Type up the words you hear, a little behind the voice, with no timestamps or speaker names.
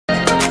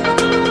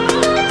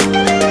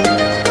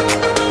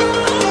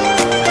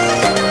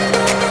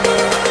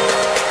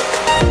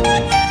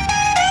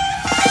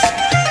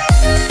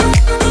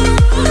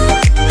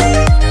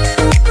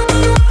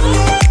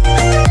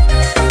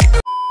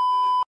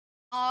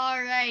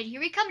Alright,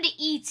 here we come to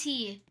ET.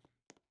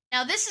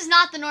 Now, this is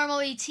not the normal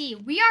ET.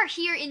 We are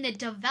here in the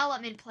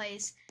development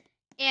place,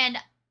 and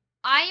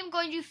I am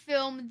going to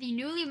film the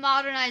newly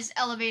modernized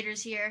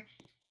elevators here.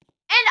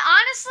 And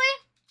honestly,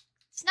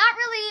 it's not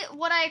really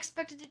what I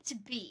expected it to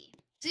be.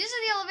 So these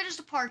are the elevators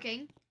to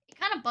parking. It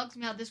kind of bugs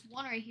me out. This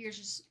one right here is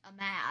just a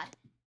mad.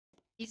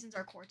 These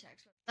are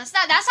Cortex. That's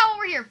not what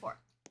we're here for.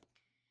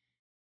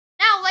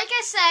 Now, like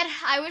I said,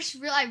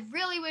 I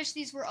really wish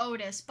these were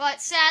Otis,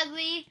 but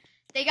sadly,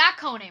 they got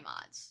Kone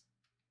mods.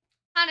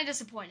 Kind of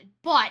disappointed,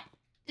 but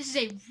this is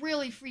a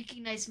really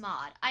freaking nice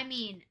mod. I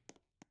mean,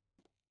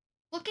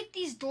 look at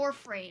these door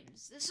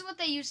frames. This is what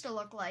they used to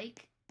look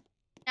like.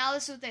 Now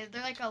this is what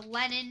they're like a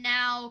Lenin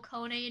now.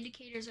 Kone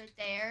indicators right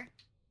there.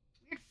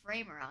 Weird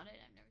frame around it.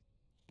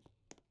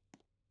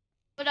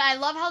 But I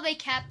love how they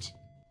kept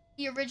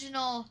the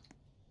original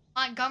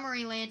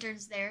Montgomery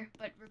lanterns there,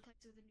 but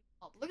replaced with a new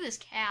bulb. Look at this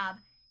cab.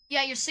 You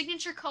got your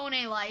signature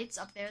Kone lights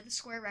up there, the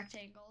square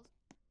rectangles.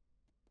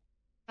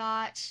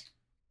 Got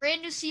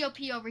brand new COP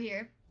over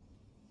here.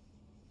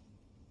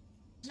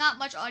 There's not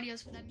much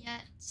audios for them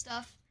yet.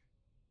 Stuff.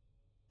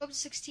 Go up to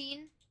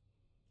 16.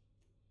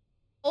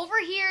 Over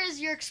here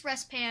is your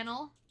express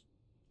panel.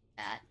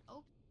 That.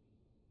 Oh.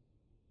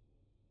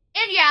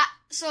 And yeah,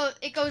 so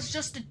it goes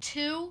just to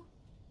 2.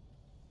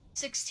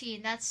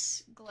 16.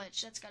 That's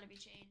glitch. That's gotta be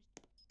changed.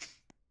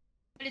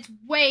 But it's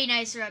way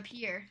nicer up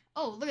here.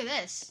 Oh, look at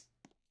this.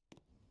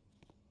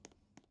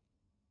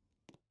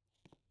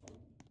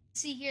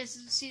 See here,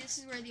 this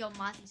is where the old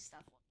Mati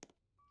stuff was.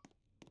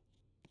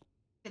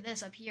 Look at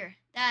this up here.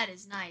 That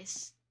is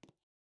nice.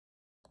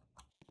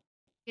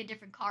 A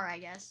different car, I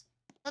guess.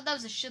 I thought that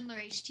was a Schindler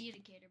HT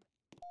indicator.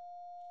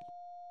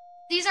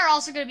 These are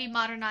also going to be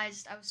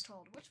modernized, I was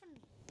told. Which one?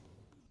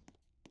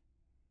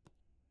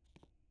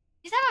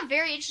 These have a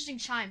very interesting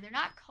chime. They're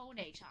not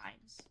Kone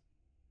chimes.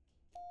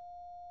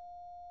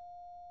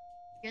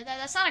 Hear that?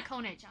 That's not a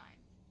Kone chime.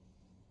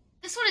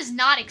 This one is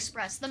not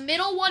express. The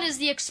middle one is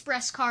the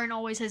express car and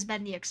always has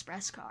been the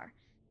express car.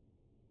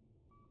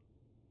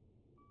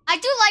 I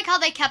do like how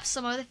they kept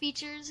some of the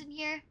features in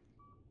here.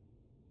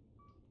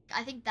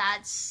 I think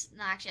that's...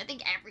 No, actually, I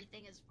think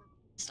everything is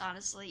replaced,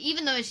 honestly.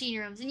 Even the machine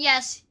rooms. And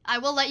yes, I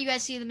will let you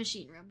guys see the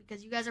machine room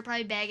because you guys are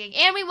probably begging.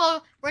 And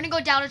we're going to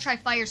go down and try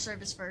fire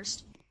service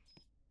first.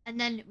 And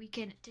then we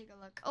can take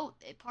a look. Oh,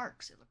 it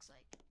parks, it looks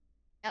like.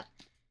 Yep.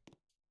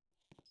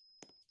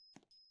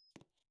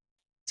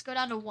 Let's go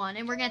down to 1,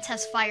 and we're going to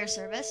test fire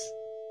service.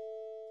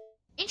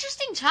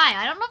 Interesting chime.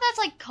 I don't know if that's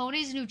like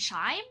Kone's new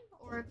chime,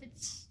 or if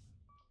it's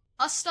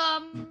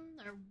custom,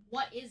 or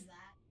what is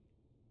that?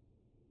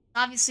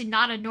 Obviously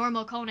not a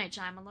normal Kone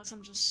chime, unless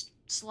I'm just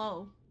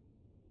slow.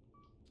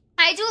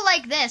 I do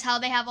like this, how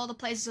they have all the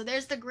places. So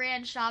there's the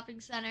Grand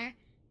Shopping Center,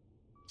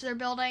 which they're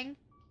building.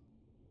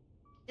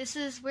 This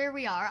is where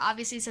we are.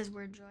 Obviously it says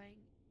we're enjoying.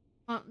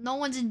 Well, no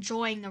one's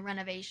enjoying the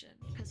renovation,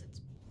 because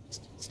it's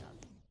stuff.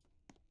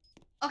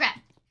 Okay.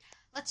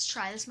 Let's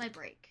try. This might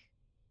break.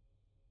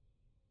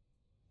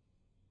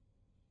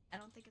 I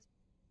don't think it's...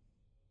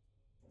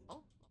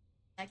 Oh.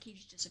 That key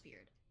just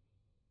disappeared.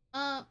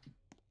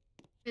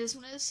 This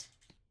one is...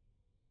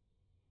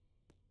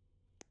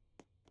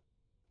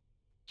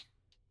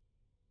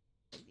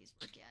 I don't think these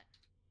work yet.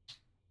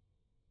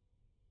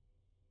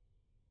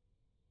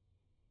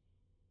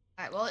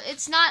 Alright, well,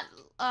 it's not,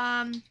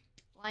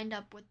 lined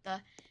up with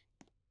the...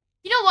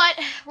 You know what?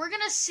 We're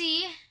gonna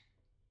see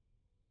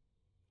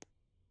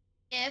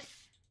if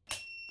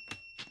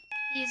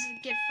these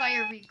get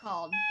fire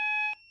recalled.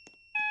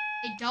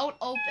 They don't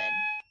open.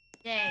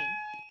 Dang.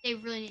 They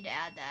really need to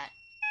add that.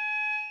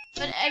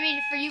 But, I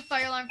mean, for you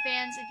fire alarm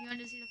fans, if you want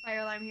to see the fire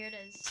alarm, here it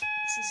is.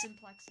 It's the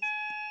Simplexes.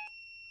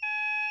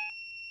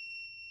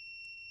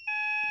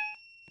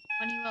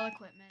 Honeywell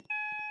equipment.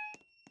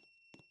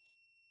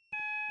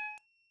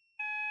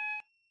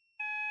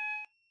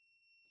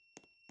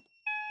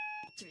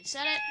 Let's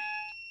reset it.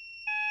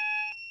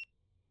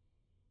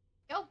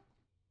 Go.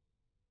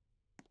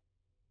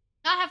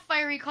 Not have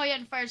fire recall yet,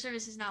 and fire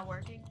service is not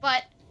working.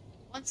 But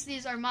once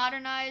these are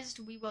modernized,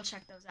 we will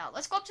check those out.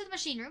 Let's go up to the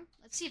machine room.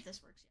 Let's see if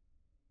this works.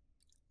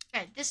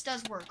 Okay, this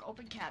does work.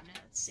 Open cabinet.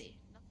 Let's see.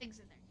 Nothing's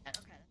in there yet.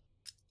 Okay.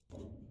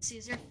 Let's see,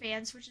 is there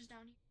fan switches down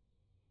here?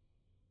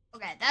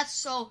 Okay, that's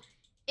so...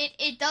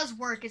 It does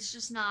work. It's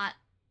just not...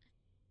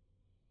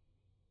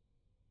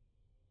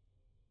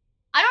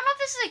 I don't know if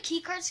this is a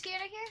keycard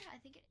scanner here. I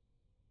think it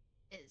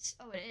is.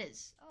 Oh, it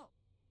is. Oh.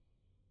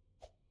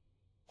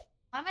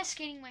 Why am I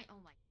scanning my...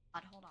 Oh my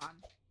god, hold on.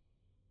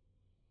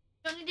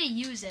 Don't need to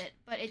use it,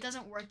 but it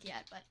doesn't work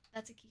yet. But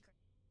that's a keycard.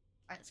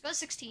 Alright, let's go to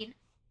 16.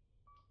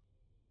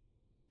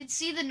 You can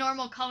see the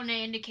normal Kone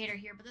indicator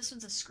here, but this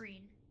one's a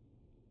screen.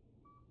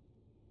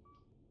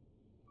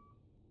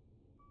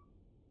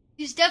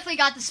 These definitely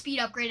got the speed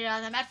upgraded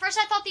on them. At first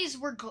I thought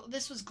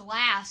this was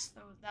glass.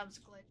 That was a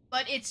glitch.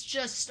 But it's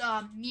just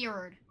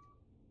mirrored.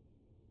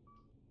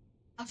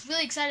 I was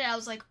really excited. I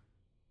was like,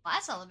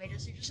 glass elevator,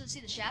 so you're just gonna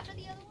see the shaft of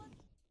the other one?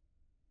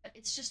 But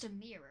it's just a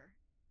mirror.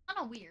 Kind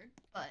of weird,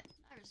 but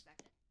I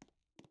respect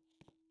it.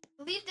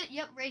 believe that,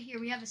 yep, right here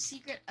we have a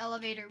secret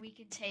elevator we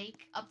can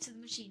take up to the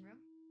machine room.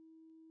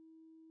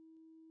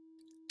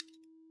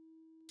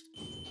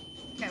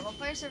 Okay, well,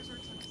 fire service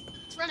works on this.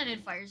 Let's run it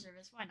in fire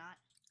service. Why not?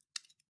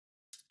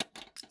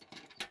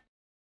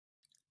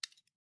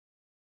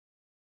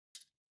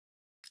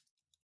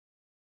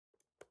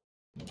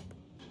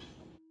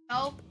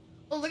 Oh,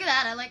 oh, look at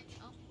that! I like.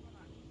 Oh, hold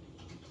on.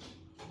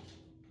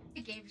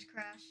 The game just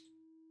crashed.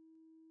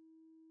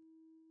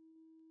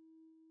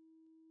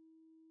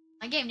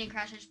 My game didn't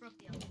crash. I just broke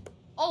the elevator.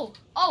 Oh,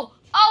 oh,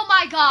 oh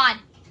my god!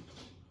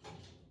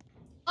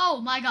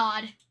 Oh my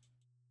god!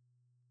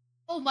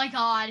 Oh my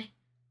god!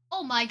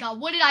 Oh my god!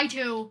 What did I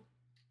do?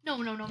 No,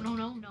 no, no, no,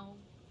 no, no.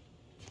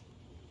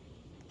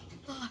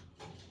 Ugh.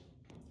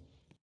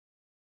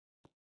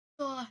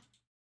 Ugh.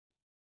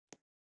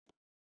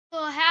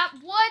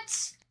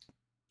 What?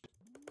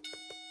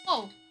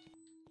 Oh.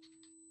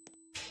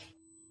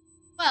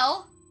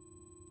 Well.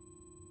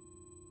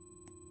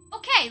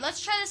 Okay, let's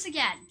try this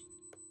again.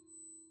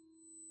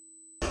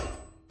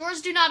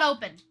 Doors do not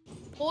open.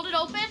 Hold it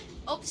open.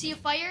 Oh, see a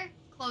fire?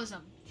 Close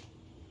them.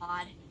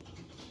 Odd.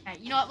 Okay,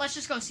 you know what? Let's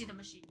just go see the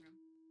machine room.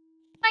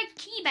 My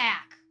key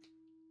back.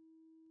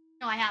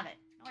 No, I have it.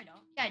 No, I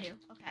don't. Yeah, I do.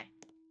 Okay.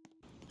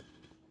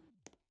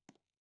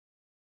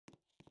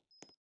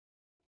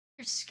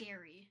 You're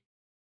scary.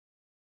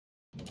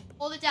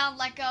 Hold it down,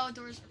 let go,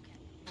 doors. Okay.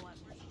 You know what?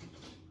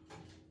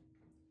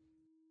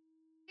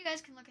 You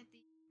guys can look at the.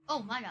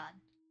 Oh my god.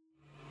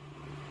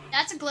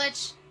 That's a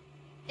glitch.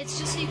 It's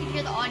just so you can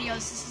hear the audio.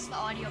 This is the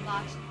audio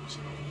box.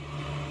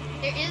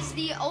 There is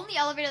the only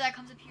elevator that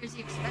comes up here is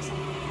the express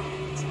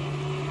elevator.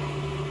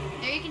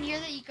 There you can hear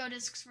the eco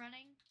discs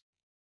running.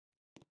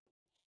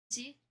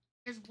 See?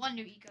 There's one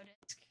new eco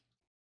disc.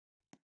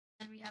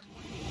 And we have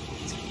one new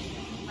disc.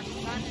 Let's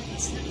run and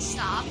listen to the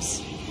stops.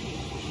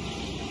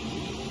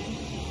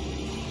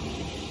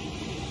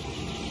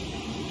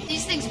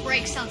 These things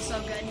break sound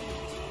so good.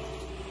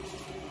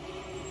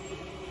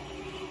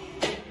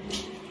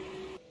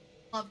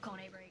 Love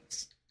Kone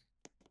brakes.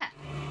 Yeah.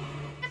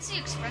 That's the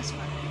express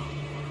one.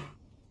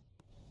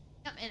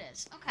 Yep, it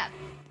is. Okay.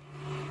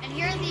 And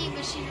here are the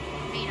machine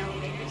main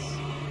elevators.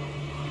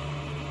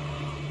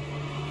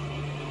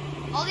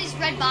 All these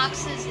red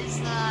boxes is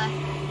the...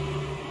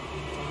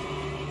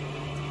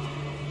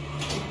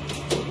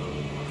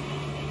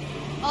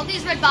 All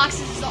these red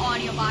boxes is the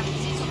audio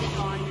boxes. These will be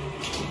gone.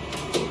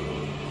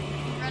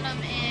 Run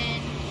them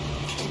in...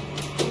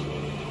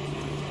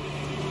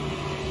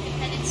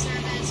 Independent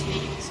service,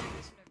 manual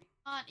service, whatever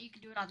you want. You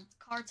can do it on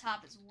car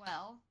top as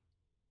well.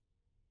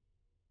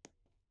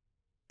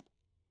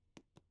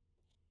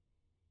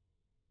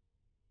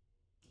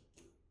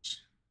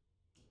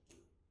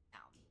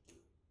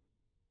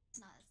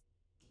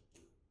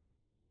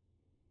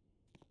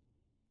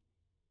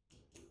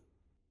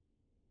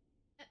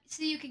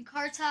 So you can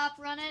car top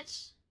run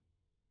it.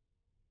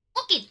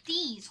 Look at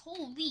these!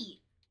 Holy!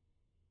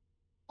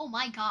 Oh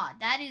my god,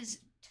 that is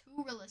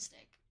too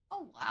realistic.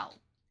 Oh wow.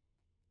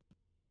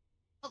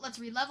 Oh, let's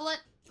re-level it.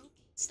 Ooh,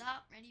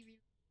 stop. Ready?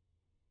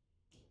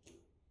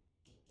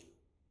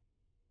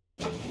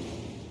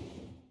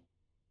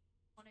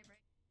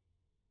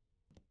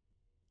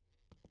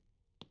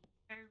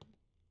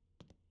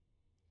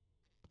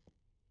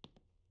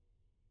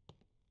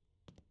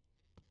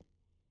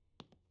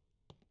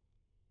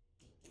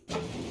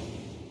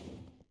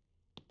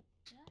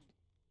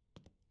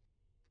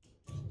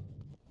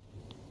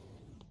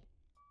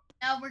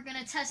 Now we're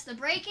gonna test the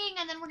braking,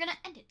 and then we're gonna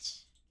end it.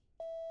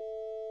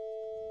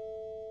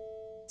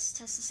 Let's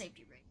test the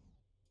safety brake.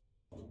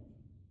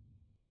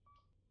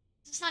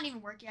 Does this not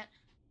even work yet?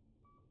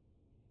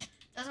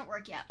 Doesn't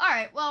work yet.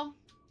 Alright, well,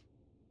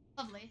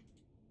 lovely.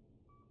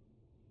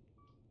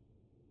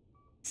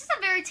 This is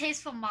a very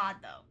tasteful mod,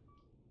 though.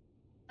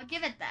 I'll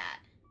give it that.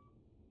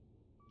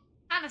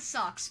 Kinda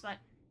sucks, but...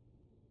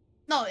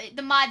 No,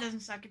 the mod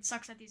doesn't suck. It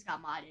sucks that these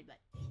got modded, but...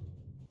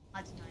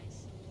 Mod's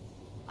nice.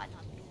 Mod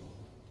not good.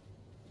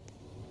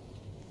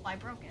 Well, I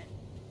broke it.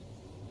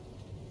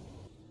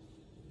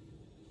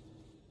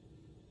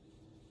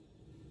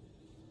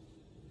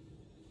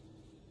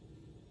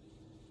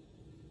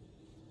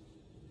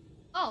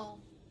 Oh.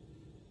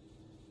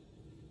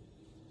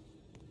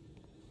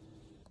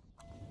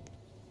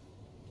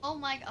 Oh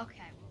my,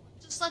 okay. Well,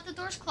 just let the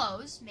doors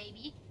close,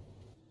 maybe.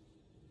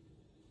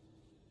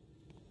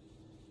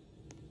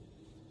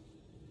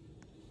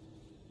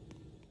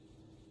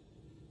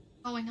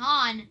 Going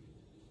on?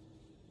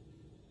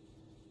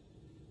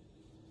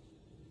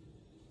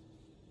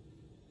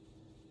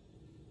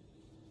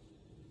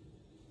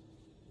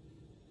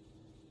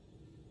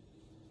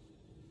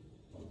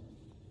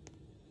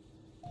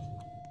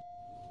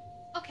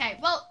 Okay,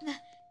 well,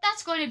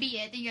 that's going to be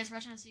it. Thank you guys for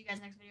watching. I'll see you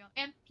guys next video,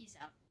 and peace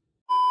out.